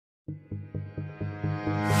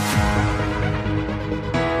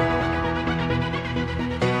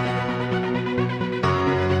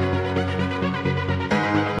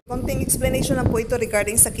Konting explanation lang po ito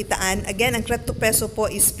regarding sa kitaan. Again, ang Cryptopeso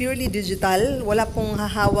po is purely digital. Wala pong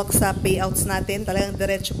hahawak sa payouts natin. Talagang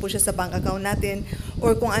diretso po siya sa bank account natin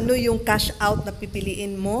or kung ano yung cash out na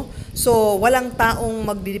pipiliin mo. So, walang taong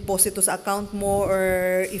magdideposito sa account mo or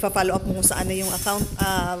ipa-follow up mo kung saan na yung account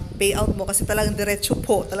payout mo kasi talagang diretso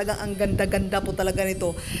po. Talagang ang ganda-ganda po talaga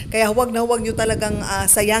nito. Kaya huwag na huwag nyo talagang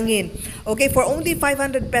sayangin. Okay, for only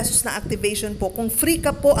 500 pesos na activation po. Kung free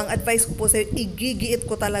ka po, ang advice ko po sa igigiit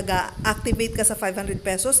ko talaga, activate ka sa 500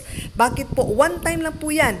 pesos. Bakit po? One time lang po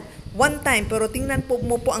yan. One time, pero tingnan po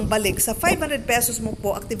mo po ang balik. Sa 500 pesos mo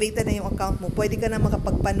po, activated na yung account mo. Pwede ka na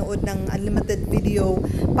makapagpanood ng unlimited video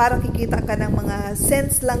para kikita ka ng mga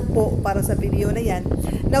cents lang po para sa video na yan.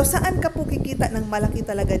 Now, saan ka po kikita ng malaki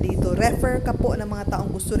talaga dito? Refer ka po ng mga taong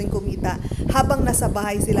gusto rin kumita habang nasa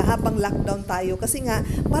bahay sila, habang lockdown tayo. Kasi nga,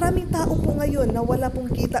 maraming tao po ngayon na wala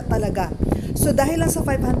pong kita talaga. So, dahil lang sa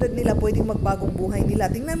 500 nila, pwedeng magbagong buhay nila.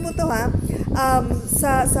 Tingnan mo to ha.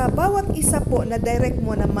 Sa bawat isa po na direct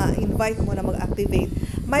mo na ma-invite mo na mag-activate,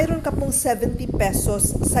 mayroon ka pong 70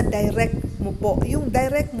 pesos sa direct mo po. Yung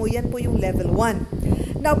direct mo, yan po yung level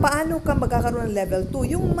 1. Now, paano ka magkakaroon ng level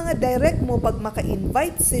 2? Yung mga direct mo, pag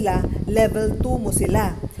maka-invite sila, level 2 mo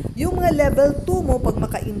sila. Yung mga level 2 mo, pag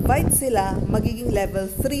maka-invite sila, magiging level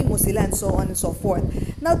 3 mo sila, and so on and so forth.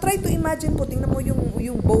 Now, try to imagine po, tingnan mo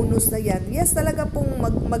yung bonus na yan. Yes, talaga pong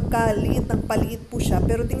magkaliit ng paliit po siya,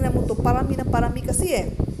 pero tingnan mo to, parami ng parami kasi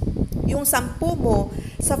eh. Yung 10 mo,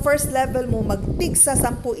 sa first level mo, magtig sa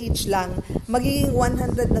 10 each lang, magiging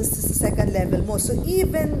 100 na sa second level mo. So,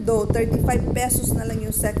 even though 35 pesos na lang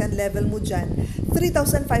yung second level mo dyan,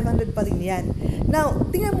 3,500 pa rin yan. Now,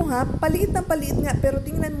 tingnan mo ha, paliit ng paliit nga, pero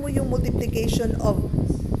tingnan mo yung multiplication of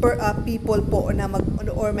per people po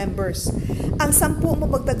or members. Ang 10 mo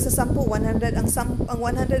magdag sa 10, 100. Ang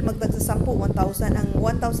 100 magdag sa 10, 1,000. Ang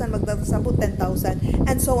 1,000 magdag sa 10, 10,000.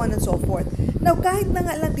 And so on and so forth. Now, kahit na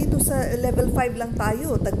nga lang dito sa level 5 lang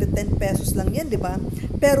tayo, tagda 10 pesos lang yan, di ba?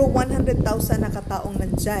 Pero 100,000 na kataong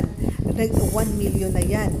nandyan. 1 million na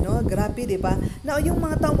yan, no? Grabe, di ba? Now, yung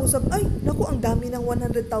mga tao mo sabi, ay, naku, ang dami ng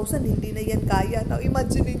 100,000, hindi na yan kaya. Now,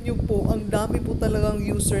 imagine niyo po, ang dami po talagang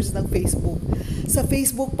users ng Facebook. Sa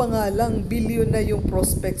Facebook pa nga lang, billion na yung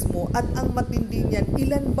prospects mo. At ang matindi niyan,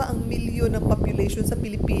 ilan ba ang milyon ng population sa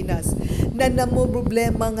Pilipinas na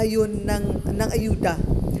namumroblema ngayon ng ayuda?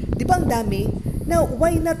 Di ba ang dami? Now,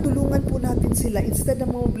 why not tulungan po natin sila instead na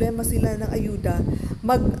problema sila ng ayuda,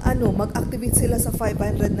 mag-activate sila sa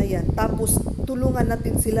 500 na yan, tapos tulungan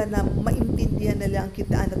natin sila na maintindihan nila ang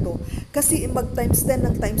kitaan na to. Kasi mag times 10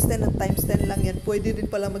 ng times 10 ng times 10 lang yan, pwede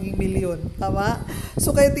din pala maging milyon. Tama?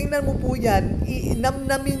 So, kaya tingnan mo po yan,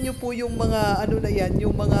 namnamin nyo po yung mga, na yan,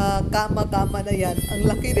 yung mga kama-kama na yan.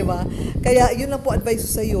 Ang laki, di ba? Kaya, yun lang po advice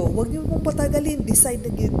ko sa iyo. Huwag nyo pong patagalin, decide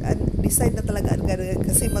na talaga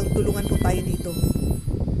kasi magtulungan po tayo dito.